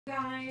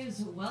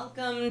Guys,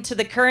 welcome to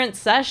the current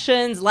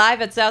sessions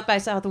live at South by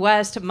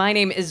Southwest. My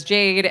name is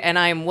Jade, and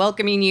I am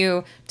welcoming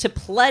you to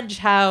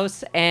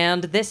PledgeHouse,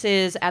 and this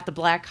is at the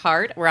Black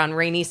Heart. We're on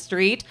Rainy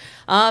Street.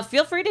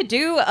 Feel free to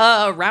do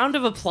a round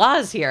of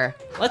applause here.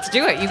 Let's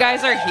do it. You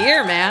guys are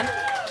here, man.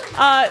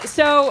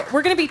 So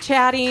we're going to be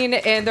chatting,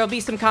 and there'll be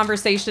some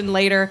conversation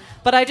later,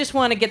 but I just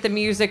want to get the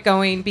music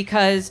going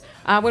because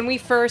when we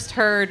first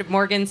heard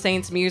Morgan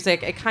Saint's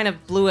music, it kind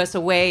of blew us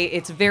away.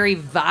 It's very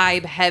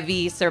vibe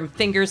heavy, some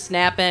finger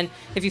snapping.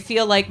 If you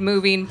feel like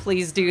moving,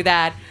 please do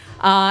that.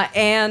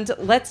 And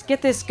let's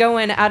get this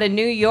going out of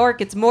New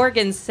York. It's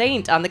Morgan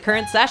Saint on the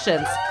current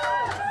sessions.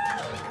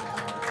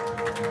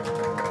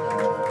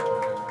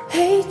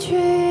 Hatred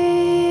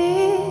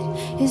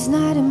is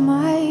not in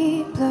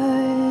my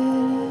blood.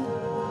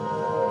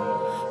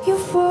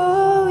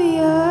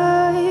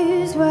 Euphoria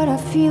is what I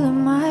feel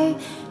in my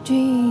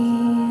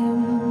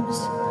dreams.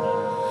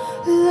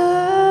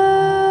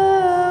 Love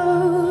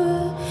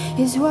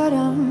is what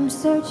I'm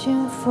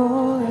searching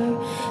for.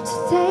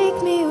 So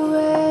take me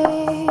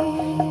away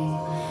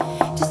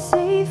to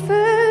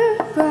safer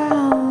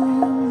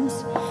grounds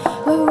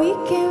where we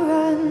can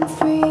run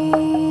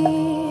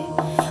free,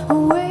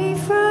 away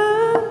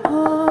from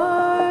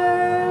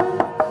harm.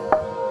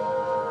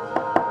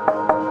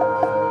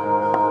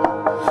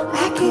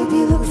 I could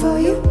be looking for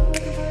you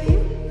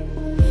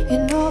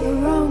in all the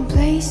wrong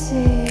places.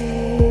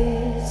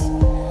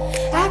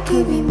 I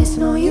could be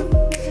missing on you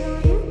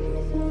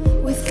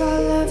with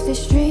all of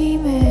this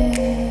dreaming.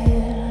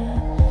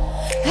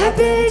 I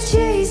better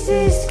chase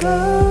this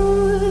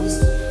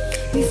ghost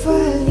before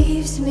it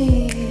leaves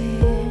me.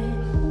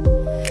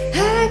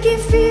 I can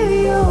feel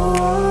your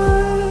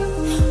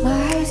warmth, my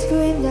eyes go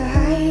into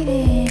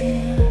hiding.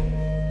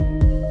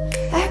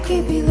 I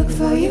could be looking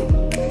for you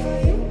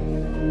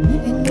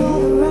in all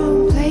the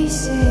wrong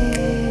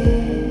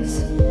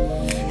places.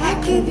 I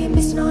could be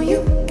missing on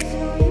you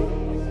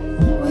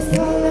with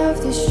all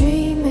of this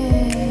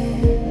dreaming.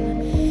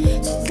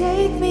 So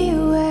take me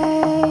away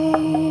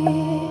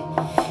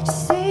to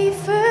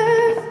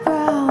safer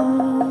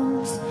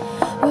grounds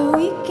where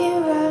we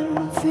can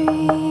run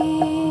free,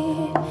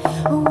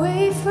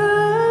 away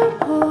from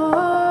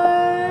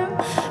harm.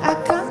 I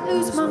can't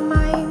lose my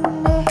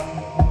mind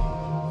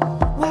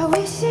while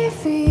wishing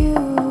for you.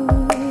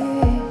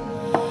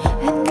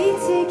 I need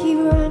to keep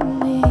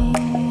running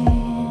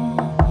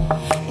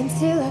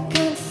until I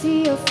can't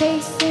see your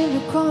face in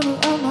the corner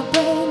of my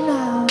brain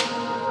now.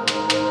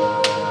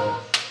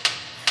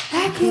 I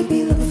could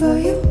be looking for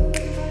you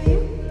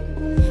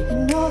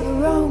in all the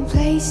wrong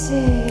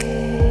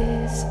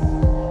places.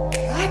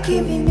 I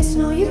could be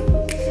missing on you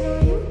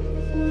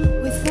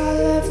with all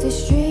of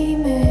this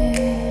dreaming.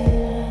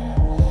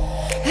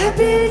 I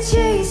better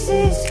chase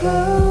this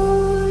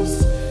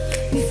ghost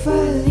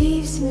before it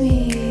leaves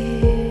me.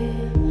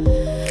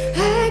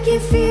 I can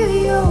feel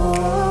your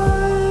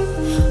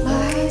warmth, my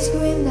eyes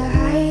go into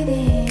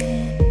hiding.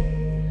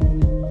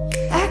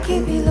 I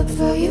could be looking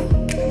for you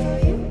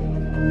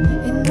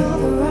in all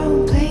the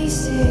wrong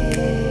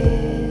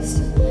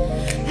places.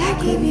 I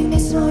could be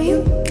missing on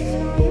you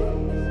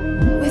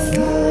with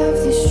all of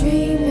this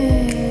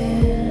dreaming.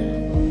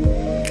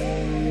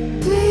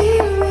 Play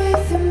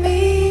with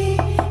me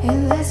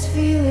and let's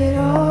feel it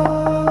all.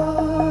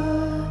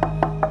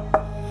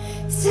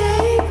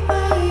 Take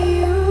my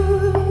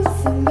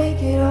youth and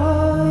make it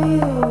all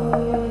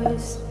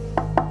yours.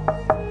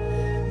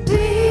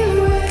 Play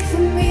with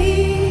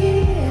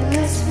me and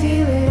let's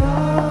feel it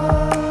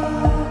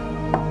all.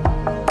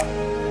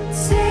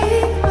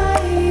 Take my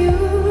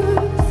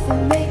youth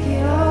and make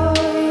it all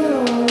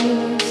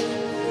yours.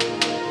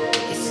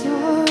 It's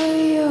all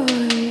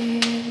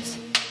yours.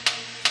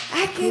 I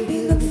could be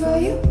looking for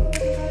you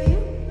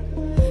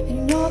in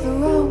all the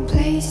wrong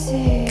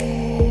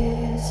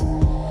places.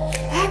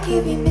 I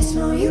could be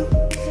missing on you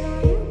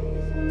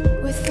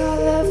with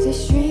all of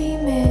this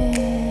dreaming.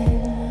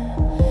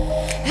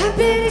 I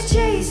better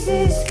chase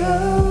this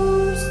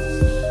ghost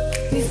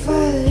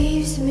before it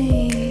leaves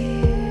me.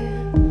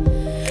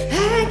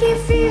 I can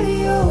feel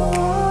your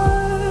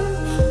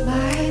warmth, my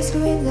eyes go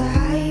into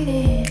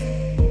hiding.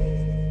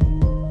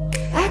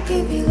 I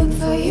could be looking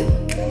for you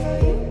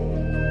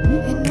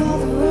in all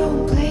the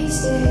wrong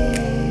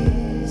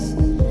places.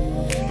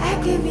 I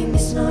could be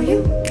missing on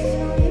you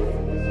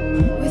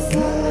with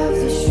all of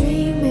this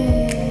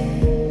dreaming.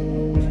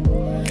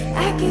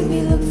 I could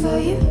be looking for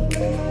you.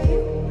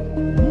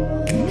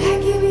 I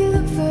could be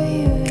looking for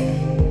you.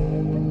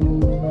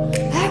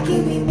 I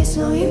could be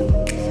missing on you.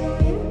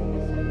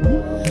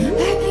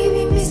 I could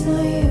be missing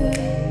on you.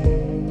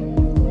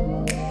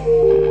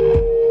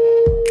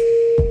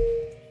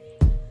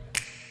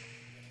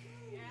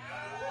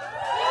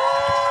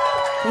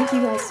 Thank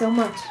you guys so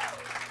much.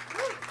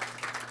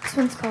 This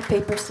one's called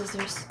Paper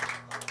Scissors.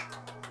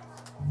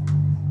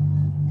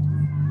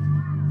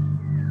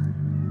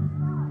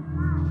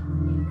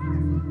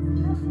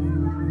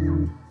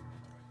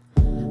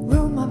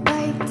 Rode my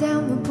bike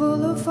down the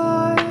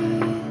boulevard.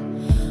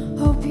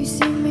 Hope you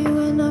see me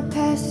when I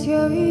pass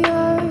your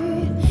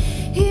yard.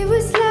 It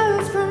was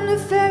love from the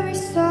very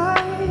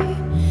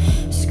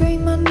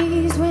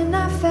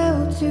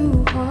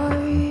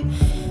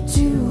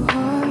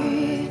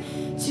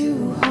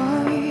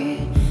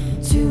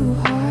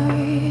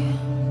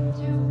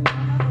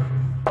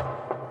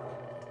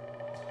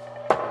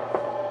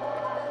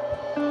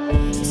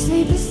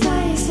Sleepless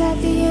nights at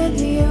the end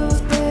of your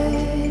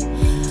bed.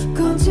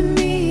 Come to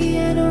me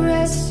and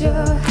rest your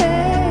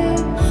head.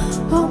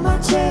 Hold my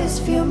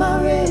chest, feel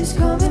my wrist,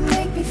 come and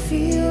make me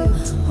feel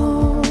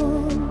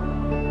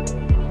home.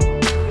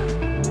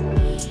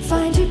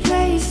 Find your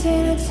place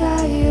in a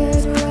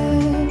tired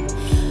web.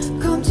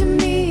 Come to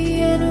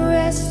me and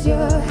rest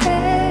your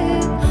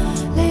head.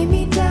 Lay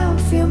me down,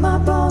 feel my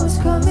bones,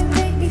 come and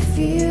make me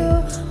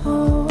feel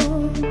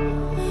home.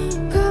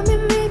 Come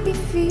and make me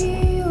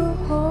feel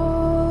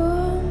home.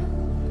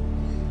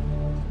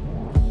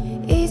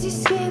 Is your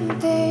skin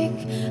thick?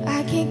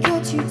 I can't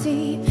cut you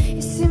deep.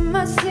 It's in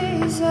my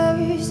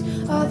scissors,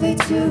 are they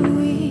too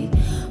weak?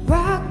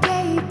 Rock,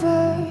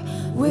 paper,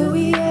 will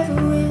we ever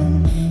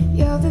win?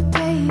 You're the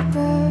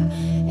paper,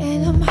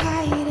 and I'm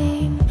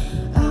hiding,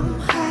 I'm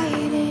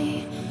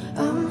hiding,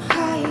 I'm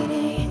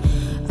hiding,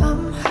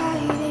 I'm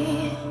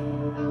hiding.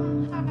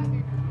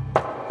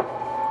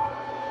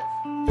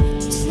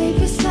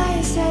 Sleepless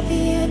nights at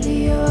the end of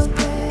your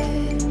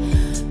bed.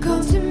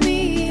 Come to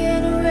me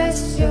and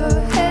rest your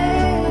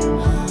head.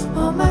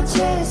 On my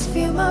chest,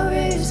 feel my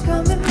ribs,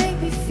 come and make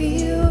me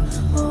feel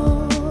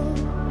home.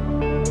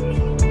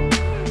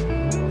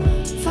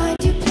 Find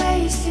your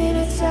place in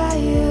a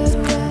tired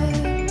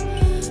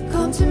web.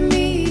 Come to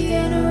me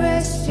and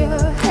rest your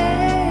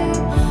head.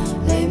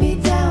 Lay me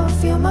down,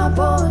 feel my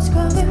bones,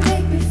 come and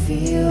make me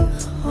feel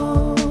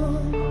home.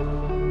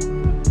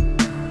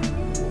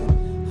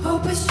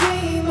 Hopeless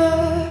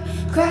dreamer,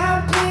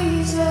 crowd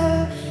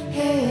pleaser,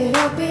 head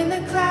up in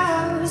the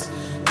clouds.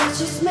 Let's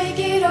just make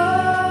it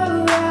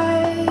alright.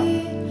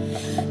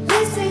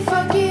 Let's say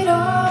fuck it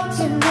all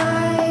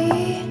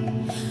tonight.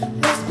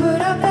 Let's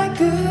put up that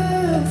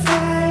good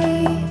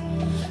fight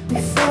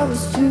before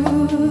it's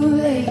too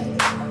late.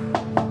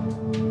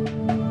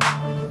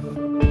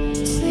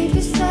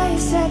 Sleepless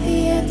nights at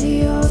the end of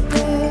your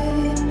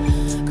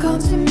bed. Come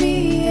to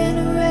me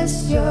and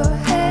rest your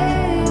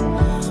head.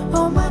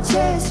 On my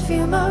chest,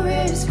 feel my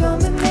ribs,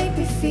 come and make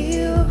me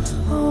feel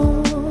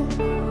home.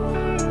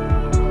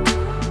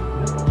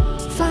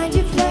 Find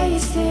your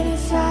place in a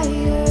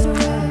tired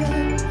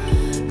web.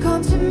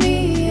 Come to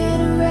me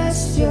and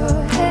rest your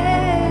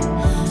head.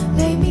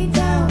 Lay me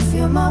down,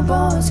 feel my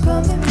bones,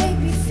 come and make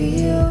me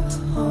feel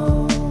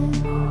home.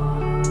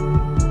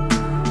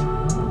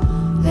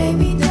 Lay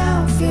me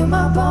down, feel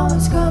my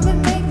bones, come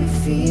and make me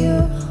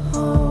feel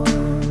home.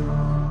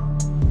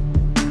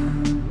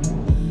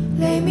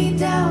 Lay me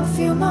down,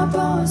 feel my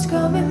bones,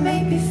 come and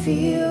make me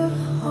feel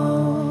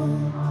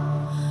home.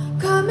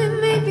 Come and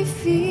make me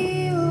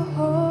feel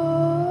home.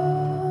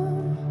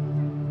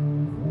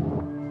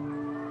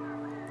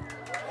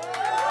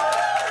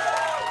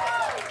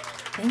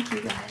 Thank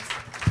you, guys.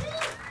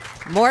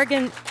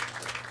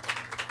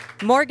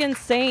 Morgan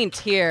Saint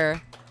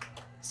here.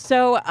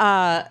 So,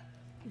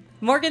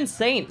 Morgan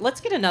Saint,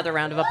 let's get another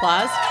round of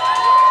applause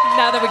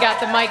now that we got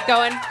the mic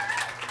going.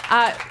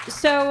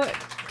 So,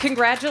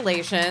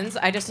 congratulations.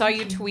 I just saw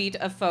you tweet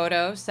a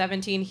photo.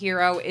 17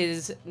 Hero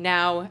is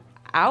now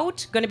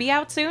out, going to be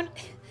out soon?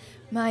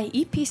 My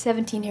EP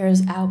 17 Hero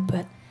is out,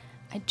 but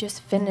I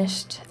just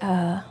finished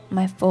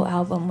my full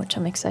album, which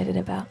I'm excited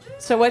about.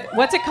 So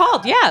what's it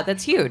called? Yeah,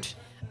 that's huge.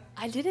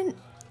 I didn't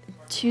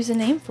choose a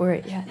name for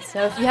it yet,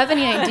 so if you have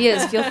any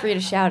ideas, feel free to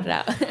shout it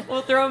out.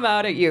 We'll throw them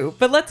out at you.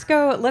 But let's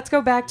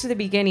go back to the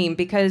beginning,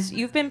 because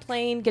you've been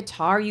playing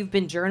guitar, you've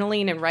been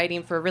journaling and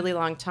writing for a really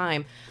long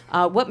time.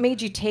 What made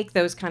you take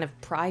those kind of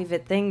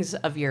private things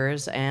of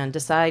yours and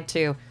decide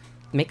to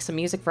make some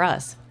music for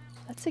us?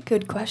 That's a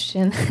good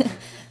question.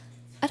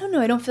 I don't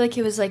know. I don't feel like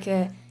it was like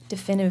a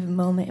definitive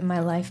moment in my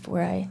life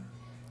where I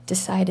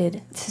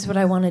decided this is what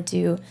I want to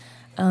do.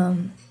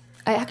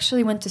 I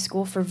actually went to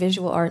school for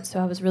visual arts, so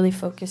I was really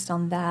focused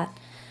on that.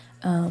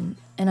 And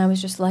I was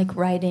just like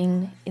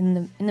writing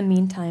in the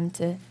meantime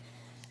to, I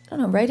don't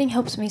know, writing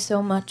helps me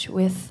so much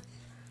with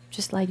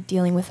just like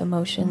dealing with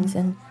emotions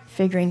and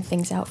figuring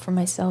things out for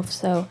myself.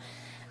 So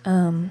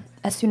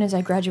as soon as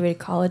I graduated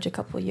college a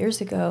couple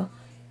years ago,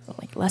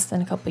 like less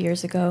than a couple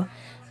years ago,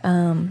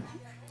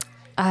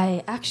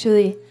 I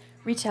actually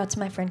reached out to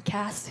my friend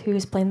Cass, who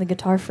was playing the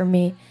guitar for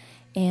me,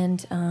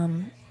 and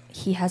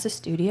he has a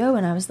studio,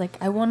 and I was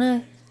like, I want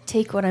to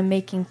take what I'm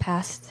making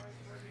past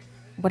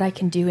what I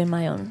can do in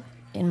my own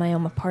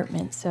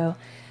apartment. So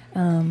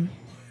I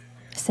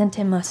sent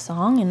him a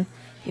song, and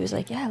he was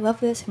like, yeah, I love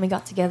this, and we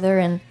got together,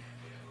 and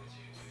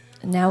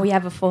now we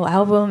have a full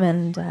album,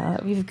 and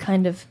we've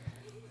kind of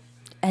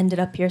ended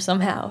up here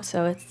somehow.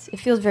 So it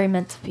feels very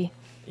meant to be.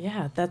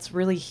 Yeah, that's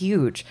really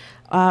huge.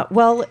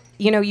 Well,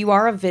 you know, you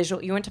are a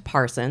visual. You went to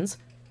Parsons,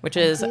 which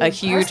is a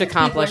huge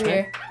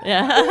accomplishment.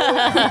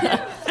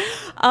 Yeah.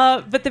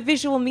 But the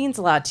visual means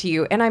a lot to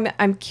you, and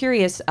I'm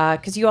curious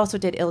because you also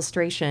did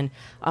illustration.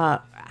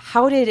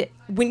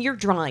 When you're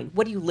drawing,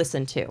 what do you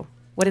listen to?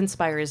 What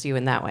inspires you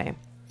in that way?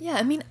 Yeah,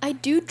 I mean, I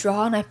do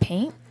draw and I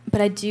paint,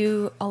 but I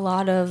do a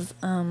lot of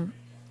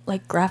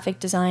like graphic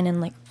design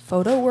and like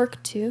photo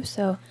work too.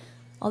 So,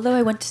 although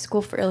I went to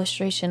school for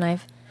illustration,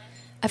 I've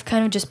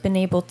kind of just been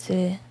able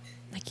to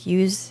like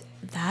use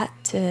that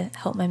to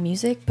help my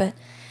music. But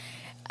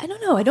I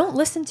don't know. I don't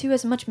listen to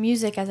as much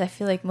music as I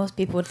feel like most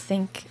people would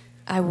think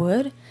I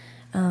would.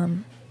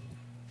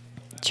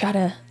 Try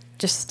to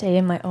just stay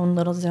in my own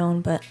little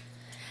zone, but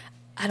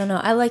I don't know.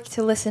 I like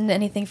to listen to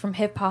anything from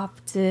hip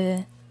hop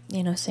to,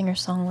 you know,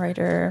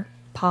 singer-songwriter,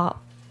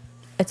 pop.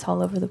 It's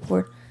all over the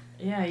board.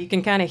 Yeah, you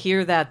can kind of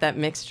hear that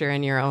mixture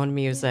in your own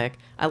music.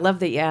 I love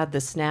that you add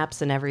the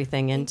snaps and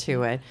everything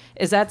into it.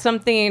 Is that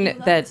something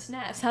that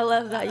snaps? I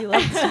love that you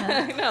love the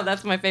snaps. No,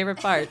 that's my favorite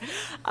part.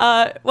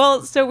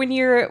 Well, so when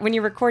you're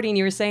recording,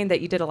 you were saying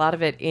that you did a lot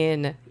of it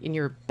in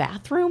your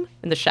bathroom,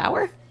 in the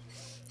shower,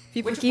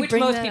 which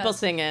most people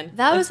sing in.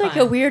 That was like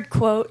a weird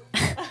quote.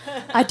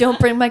 I don't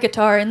bring my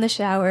guitar in the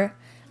shower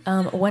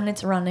when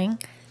it's running,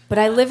 but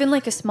I live in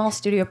like a small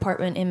studio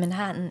apartment in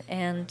Manhattan,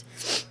 and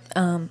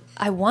I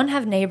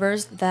have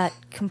neighbors that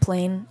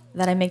complain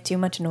that I make too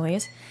much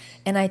noise,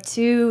 and I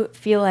too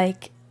feel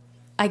like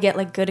I get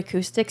like good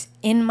acoustics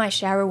in my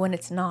shower when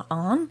it's not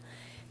on.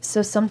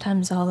 So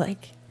sometimes I'll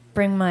like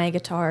bring my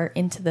guitar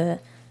into the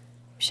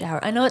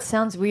shower. I know it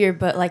sounds weird,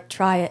 but like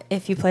try it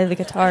if you play the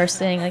guitar or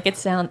sing. Like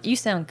you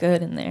sound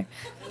good in there.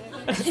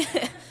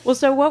 Well,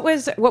 so what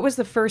was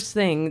the first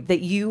thing that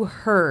you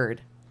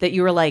heard that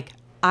you were like,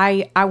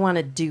 I want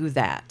to do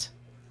that?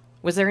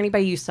 Was there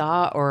anybody you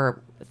saw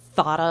or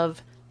thought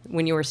of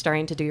when you were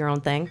starting to do your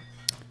own thing?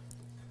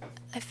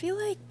 I feel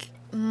like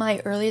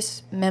my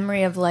earliest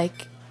memory of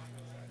like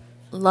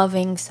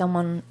loving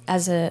someone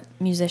as a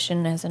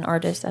musician, as an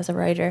artist, as a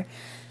writer,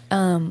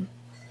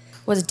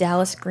 was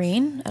Dallas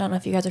Green. I don't know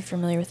if you guys are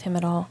familiar with him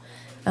at all.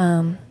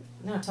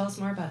 No, tell us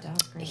more about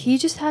Dallas Green. He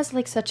just has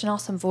like such an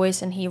awesome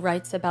voice, and he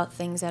writes about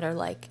things that are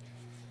like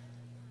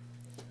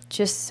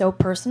just so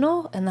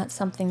personal, and that's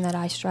something that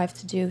I strive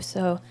to do.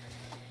 So,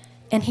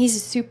 and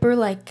he's super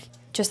like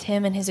just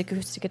him and his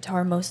acoustic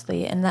guitar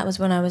mostly, and that was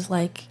when I was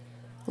like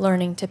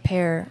learning to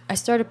pair. I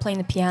started playing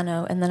the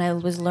piano, and then I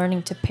was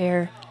learning to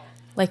pair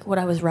like what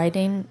I was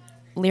writing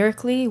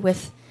lyrically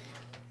with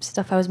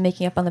stuff I was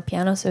making up on the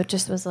piano. So it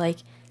just was like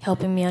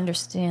helping me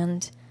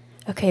understand,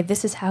 okay,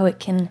 this is how it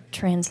can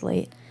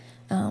translate.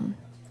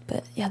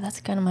 But yeah, that's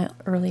kind of my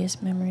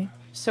earliest memory.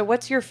 So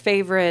what's your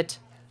favorite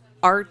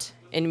art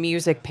and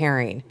music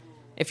pairing?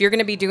 If you're going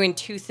to be doing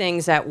two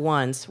things at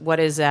once, what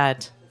is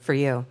that for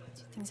you?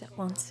 Two things at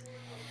once.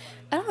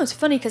 I don't know, it's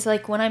funny because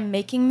like when I'm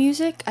making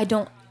music, I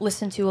don't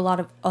listen to a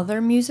lot of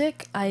other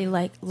music. I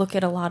like look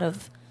at a lot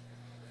of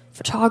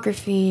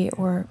photography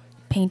or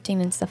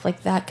painting and stuff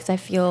like that because I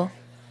feel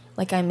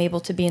like I'm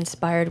able to be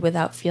inspired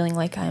without feeling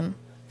like I'm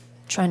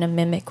trying to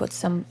mimic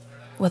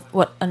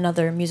what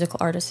another musical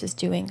artist is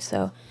doing.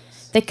 So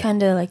they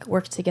kind of like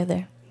work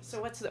together.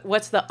 So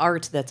what's the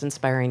art that's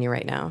inspiring you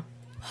right now?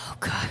 Oh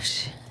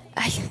gosh,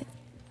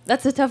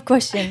 that's a tough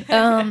question.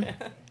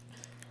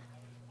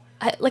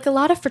 I like a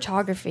lot of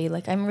photography.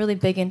 Like I'm really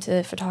big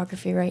into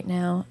photography right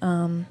now.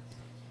 I'm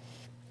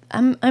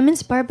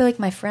inspired by like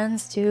my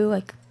friends too.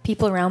 Like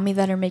people around me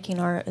that are making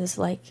art is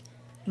like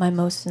my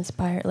most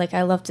inspired. Like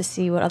I love to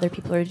see what other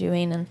people are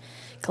doing and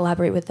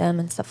collaborate with them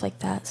and stuff like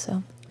that.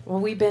 So. Well,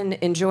 we've been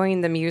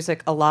enjoying the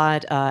music a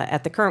lot.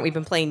 At the Current, we've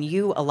been playing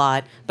you a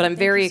lot, but I'm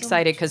very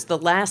excited because the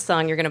last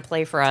song you're going to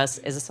play for us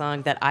is a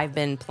song that I've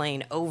been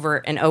playing over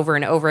and over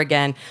and over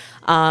again.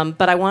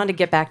 But I wanted to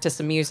get back to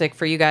some music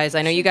for you guys.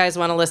 I know you guys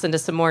want to listen to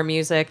some more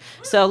music.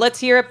 So let's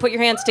hear it. Put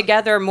your hands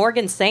together.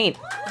 Morgan Saint.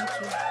 Thank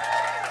you.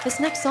 This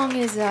next song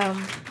is,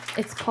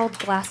 it's called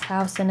Glass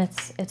House, and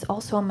it's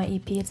also on my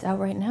EP. It's out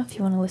right now if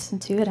you want to listen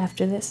to it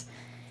after this.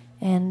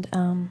 And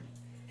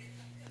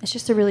it's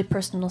just a really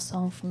personal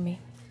song for me.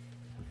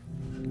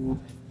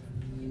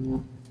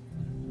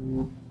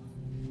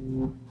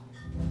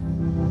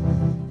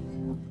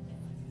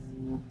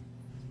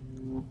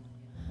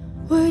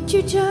 Would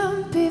you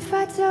jump if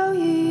I tell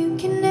you you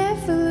can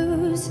never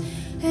lose?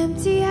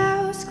 Empty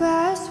house,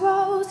 glass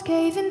walls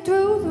caving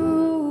through the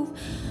roof.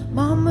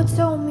 Mama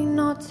told me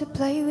not to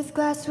play with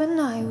glass when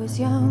I was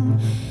young.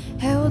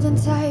 Held on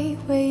tight,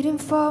 waiting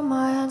for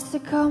my hands to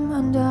come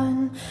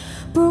undone.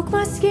 Broke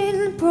my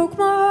skin, broke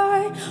my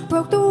heart,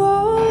 broke the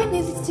wall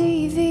near the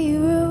TV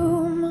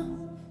room.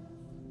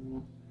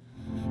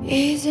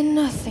 Is it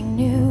nothing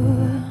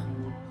new?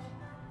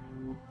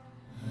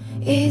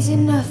 Is it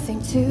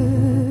nothing to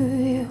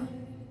you?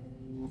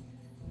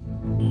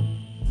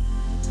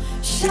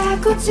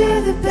 Shackled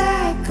to the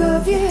back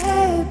of your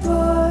head,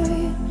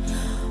 boy,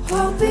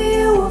 hoping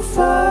you will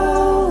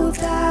fall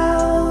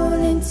down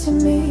into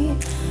me,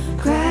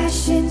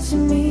 crash into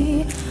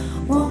me.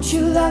 Won't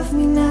you love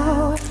me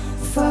now?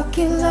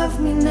 Fucking love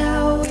me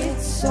now.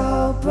 It's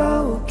all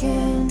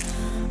broken,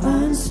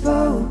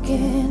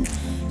 unspoken.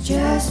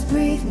 Just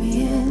breathe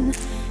me in,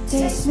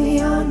 taste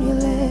me on your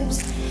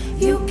lips.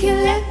 You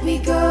can let me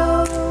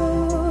go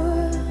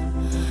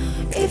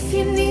if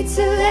you need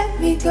to let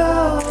me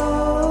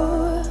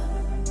go.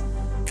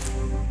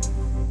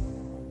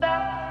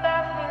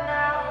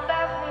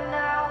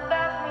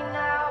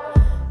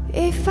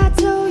 If I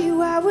told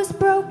you I was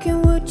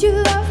broken, would you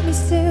love me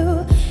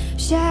still?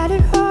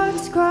 Shattered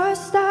hearts,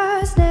 crossed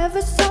eyes,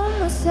 never saw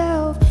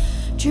myself.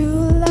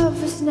 True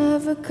love is us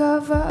never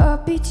cover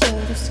up each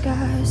other's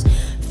scars.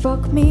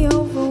 Fuck me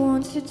over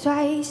once or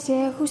twice,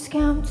 yeah, who's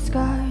counting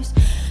scars?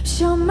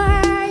 Shut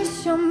my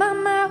eyes, shut my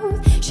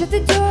mouth, shut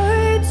the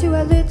door to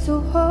our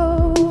little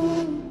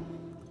home.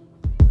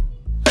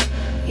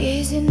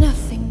 Is it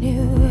nothing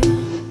new?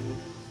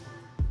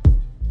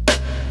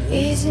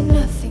 Is it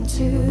nothing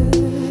to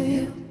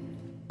you?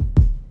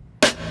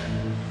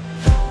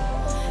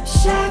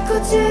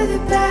 Shackled to the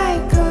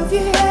back of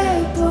your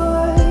head,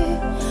 boy,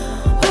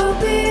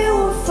 hoping you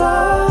will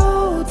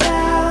fall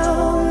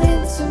down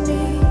into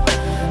me,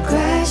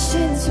 crash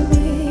into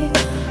me.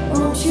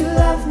 Won't you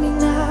love me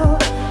now?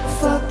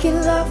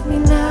 Fucking love me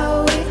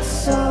now. It's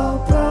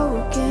so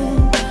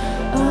broken,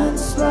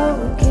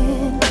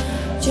 unspoken.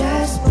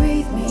 Just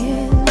breathe me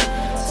in,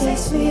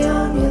 taste me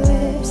on your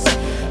lips.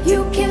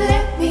 You can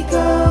let me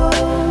go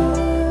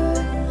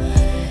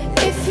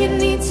if you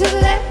need to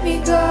let me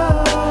go.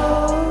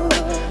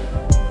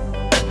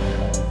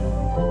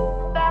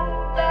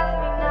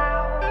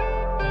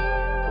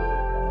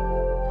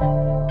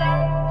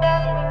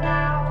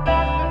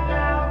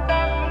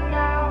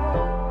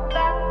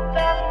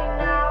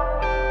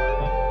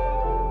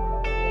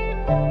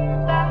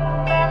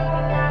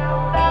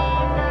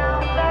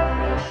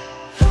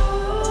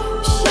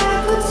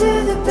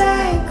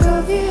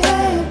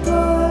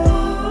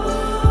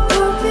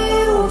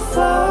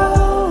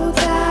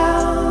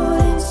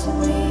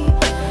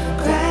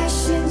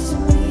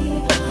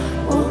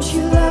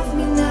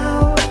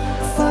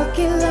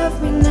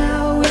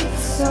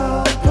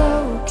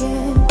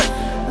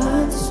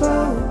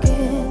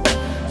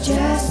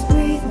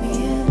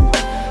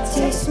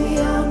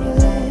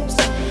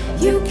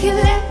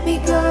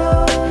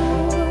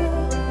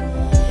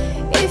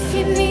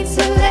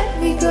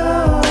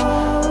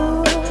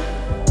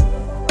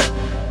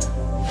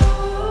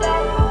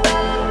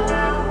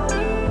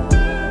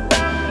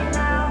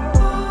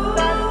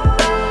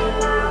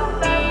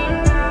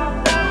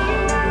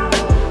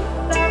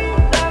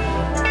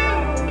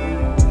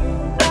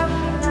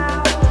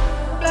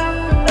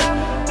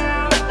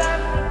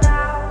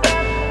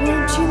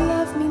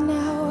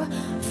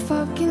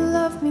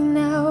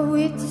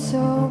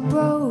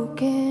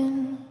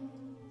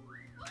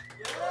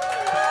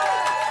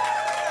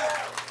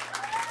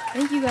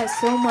 Thank you guys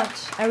so much.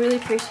 I really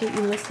appreciate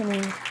you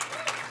listening.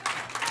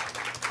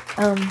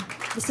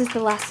 This is the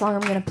last song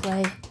I'm gonna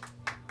play.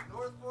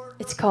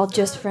 It's called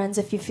Just Friends.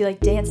 If you feel like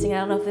dancing, I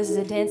don't know if this is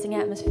a dancing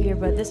atmosphere,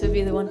 but this would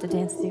be the one to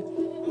dance to.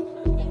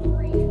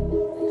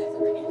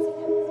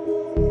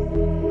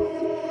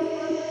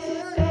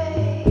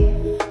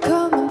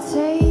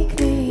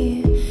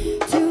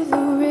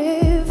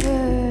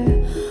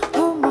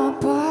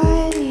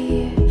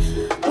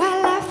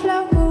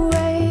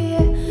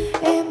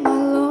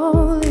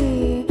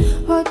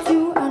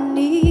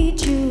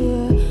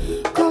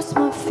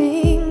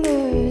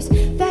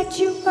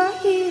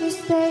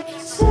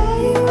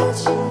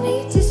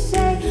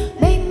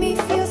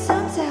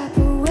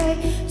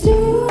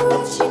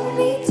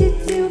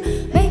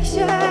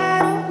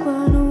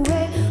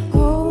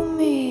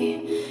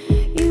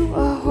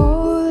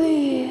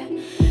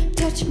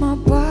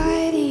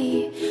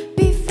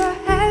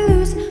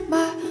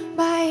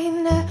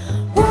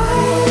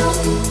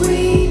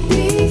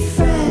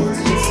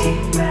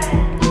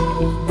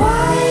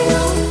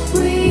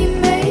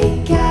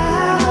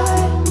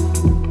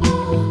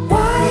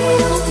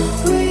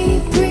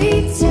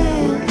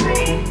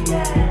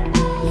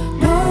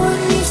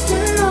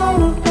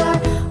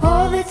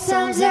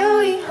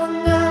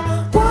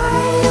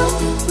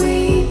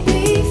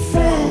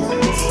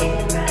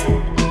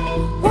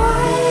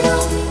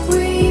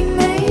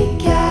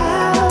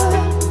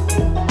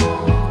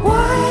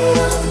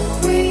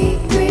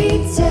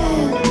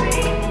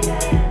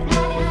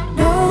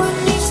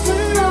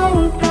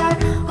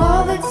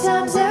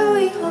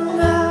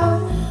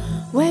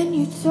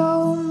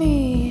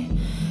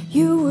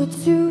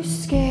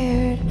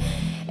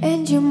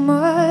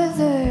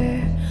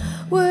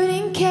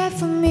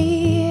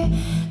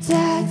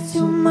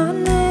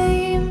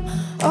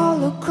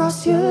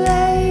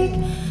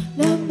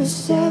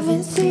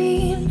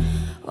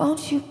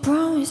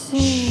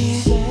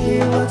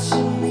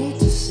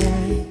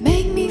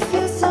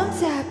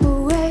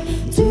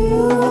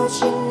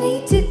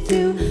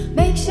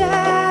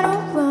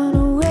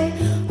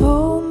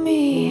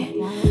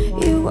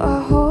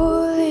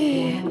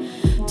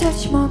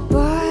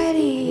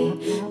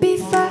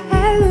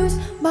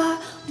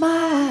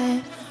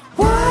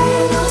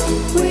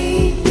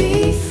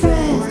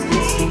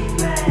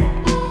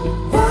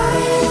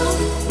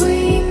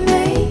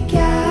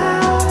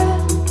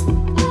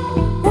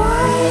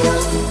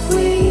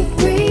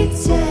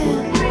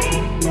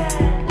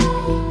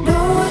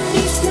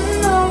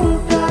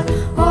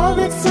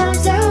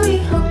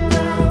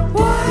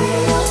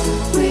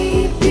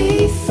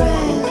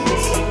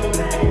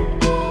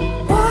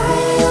 Why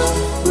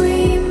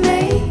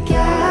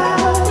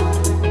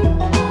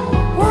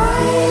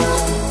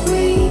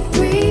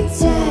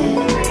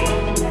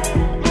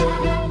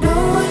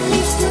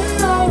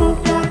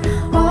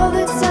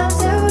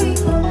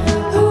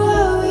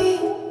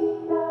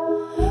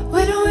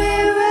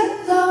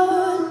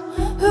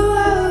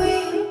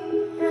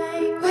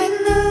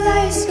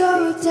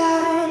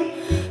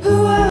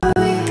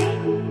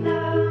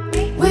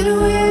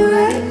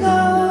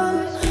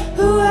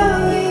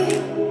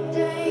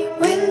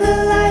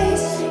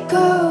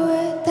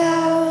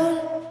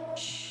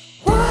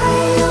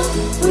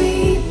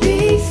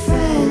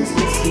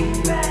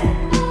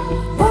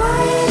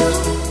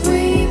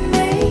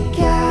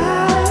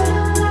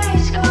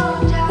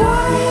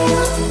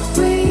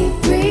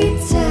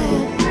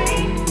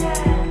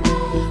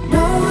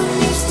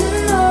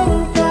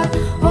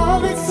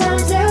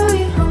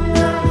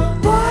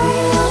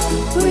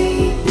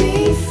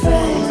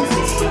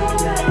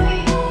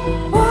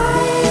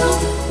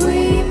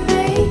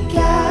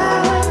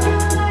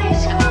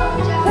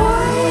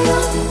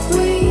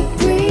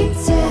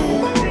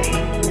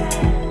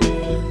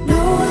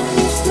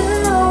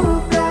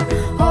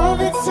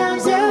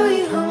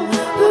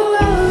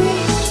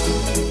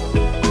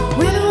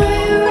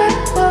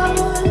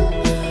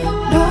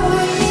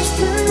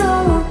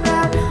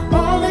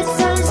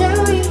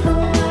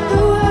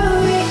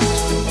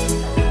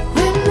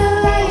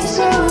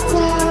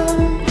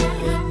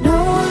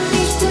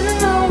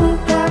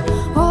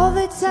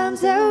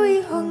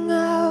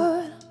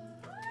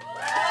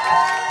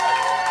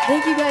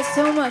Thank you guys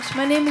so much.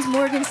 My name is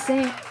Morgan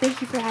Saint.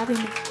 Thank you for having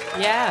me.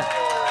 Yeah.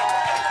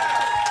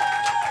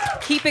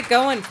 Keep it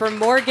going for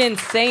Morgan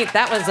Saint.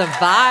 That was a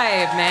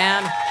vibe,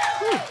 man.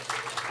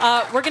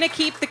 We're going to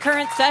keep the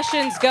current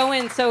sessions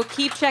going, so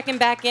keep checking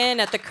back in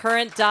at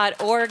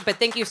thecurrent.org. But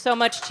thank you so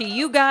much to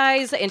you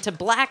guys and to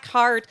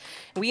Blackheart.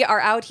 We are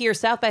out here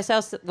South by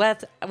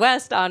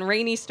Southwest on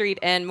Rainey Street.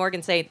 And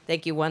Morgan Saint,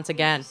 thank you once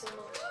again.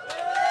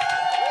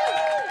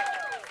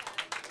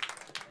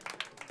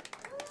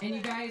 And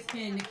you guys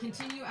can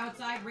continue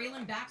outside.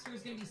 Raylan Baxter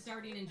is going to be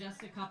starting in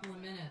just a couple of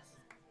minutes.